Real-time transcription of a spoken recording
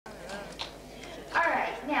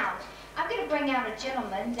bring out a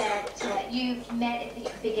gentleman that you've met at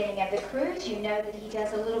the beginning of the cruise. You know that he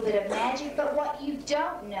does a little bit of magic, but what you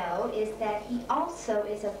don't know is that he also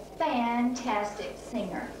is a fantastic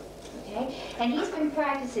singer. Okay? And he's been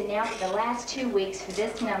practicing now for the last 2 weeks for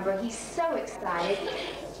this number. He's so excited.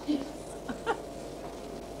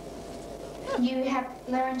 You have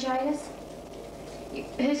laryngitis?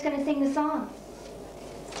 Who's going to sing the song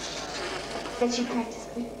that you practiced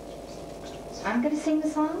with? I'm going to sing the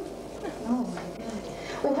song? Oh, my God.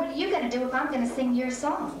 Well, what are you going to do if I'm going to sing your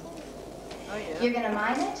song? Oh, yeah. You're going to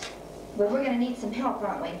mime it? Well, we're going to need some help,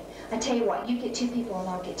 aren't we? I tell you what, you get 2 people and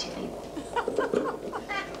I'll get 2 people.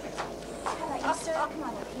 How about you, sir? Come on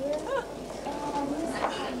up here.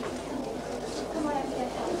 And come on up here.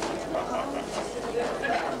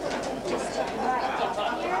 Just right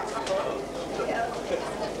down here.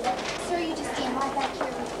 Sir, you just stand right back here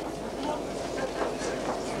with me.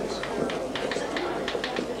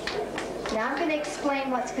 Now I'm going to explain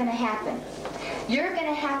what's going to happen. You're going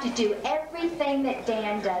to have to do everything that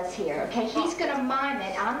Dan does here, okay? He's going to mime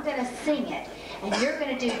it, I'm going to sing it, and you're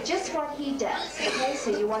going to do just what he does, okay?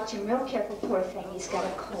 So you watch him real careful, poor thing, he's got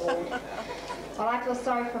a cold. Well, I feel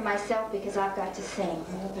sorry for myself because I've got to sing.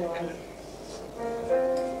 Oh, boy.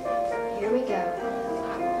 Here we go.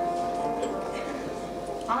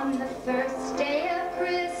 On the first day of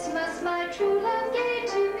Christmas, my true love gave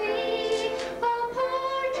to me a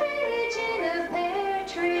partridge in a pear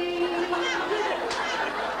tree.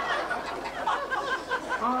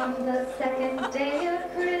 On the second day of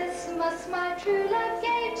Christmas, my true love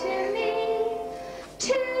gave to me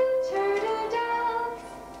 2 turtle doves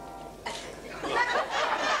and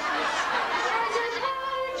a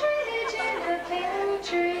partridge in a pear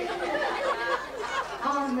tree.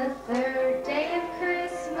 On the third day of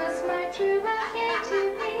Christmas, my true love gave to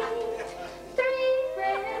me 3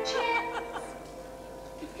 French hens,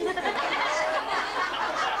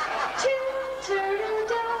 2 turtle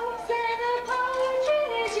doves, and a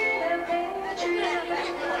partridge in a pear tree.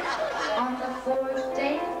 On the fourth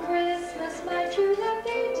day of Christmas, my true love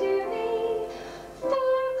gave to me 4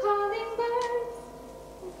 calling birds,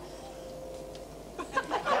 3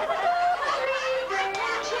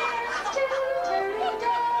 French hens, 2 turtle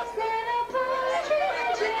doves, and a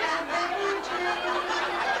partridge in a pear tree.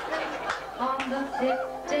 On the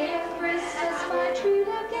 5th day of Christmas, my true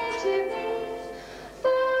love gave to me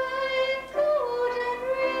 5 golden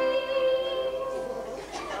rings,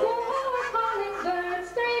 4 calling birds,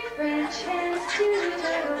 3 French hens, 2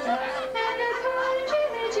 turtle doves, and a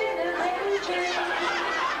partridge in a pear tree.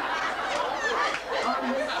 On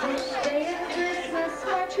the 6th day of Christmas,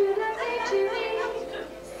 my true love gave to me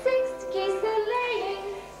 6 geese a-laying,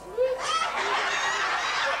 5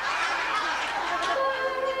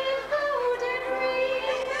 golden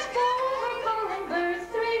rings, 4 calling birds,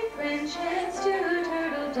 3 French hens, 2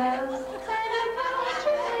 turtle doves, and a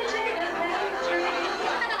partridge in a pear tree.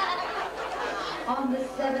 On the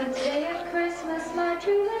 7th day of Christmas, my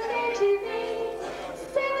true love gave to me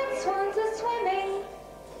 7 swans a-swimming,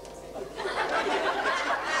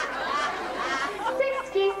 6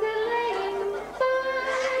 geese a-laying, 5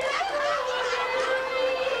 golden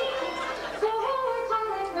rings, 4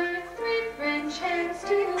 calling birds, 3 French hens, 2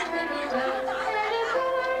 turtle doves, and a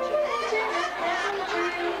partridge in a pear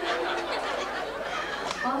tree.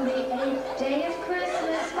 On the 8th day of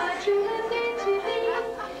Christmas, my true love gave to me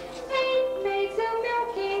 8 maids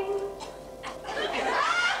a-milking, 7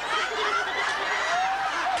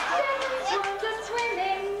 swans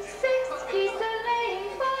a-swimming, 6 geese a-laying,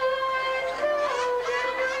 5 golden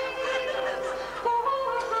rings, 4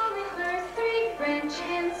 calling birds, 3 French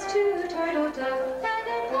hens, 2 turtle doves, and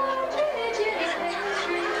a partridge in a pear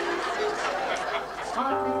tree.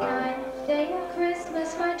 On the 9th day of Christmas,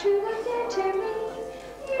 my true love gave to me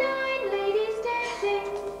 9 ladies dancing,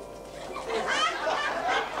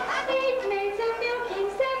 8 maids a-milking,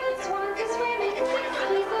 7 swans a-swimming, 6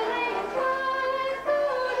 geese a-laying, 5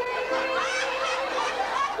 golden rings,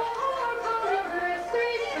 4 calling birds,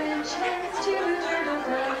 3 French hens, 2 turtle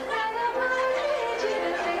doves, and a partridge in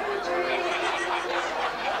a pear tree.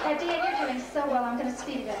 Now, Dan, you're doing so well. I'm going to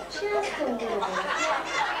speed it up just a little bit.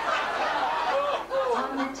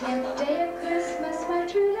 On the 10th day of Christmas, my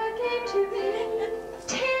true love gave to me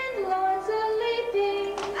 10 lords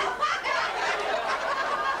a-leaping,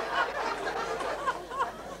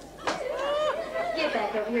 'Get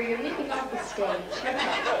back over here, you're leaping off the stage. 9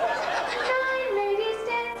 ladies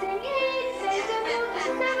dancing, 8 maids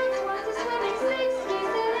a-milking, 7 swans a-swimming, 6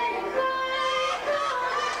 geese a-laying, 5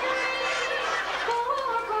 golden rings,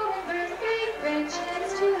 4 calling birds, 3 French hens,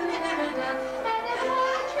 2 turtle doves, and a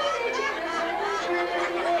partridge in a pear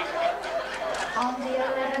tree. On the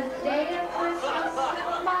 11th day of Christmas,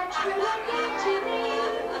 my true love gave to me.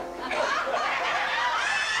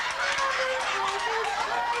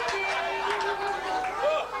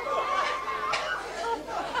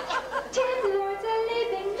 Ten lords a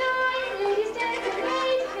leaping, 9 ladies dancing, 8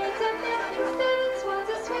 maids a milking, 7 swans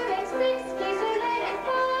a swimming, 6 geese a laying,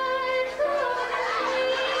 5 gold,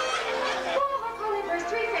 4 calling birds,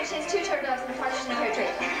 3 French hens, 2 turtle doves, and a partridge in a pear tree.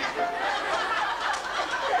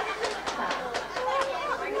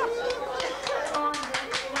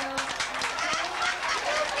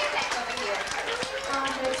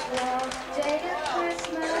 Day of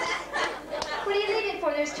Christmas. What are you leaving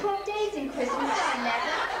for? There's 12 days in Christmas time,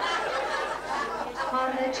 never.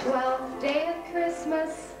 On the 12th day of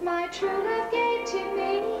Christmas, my true love gave to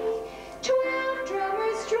me 12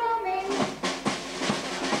 drummers drumming.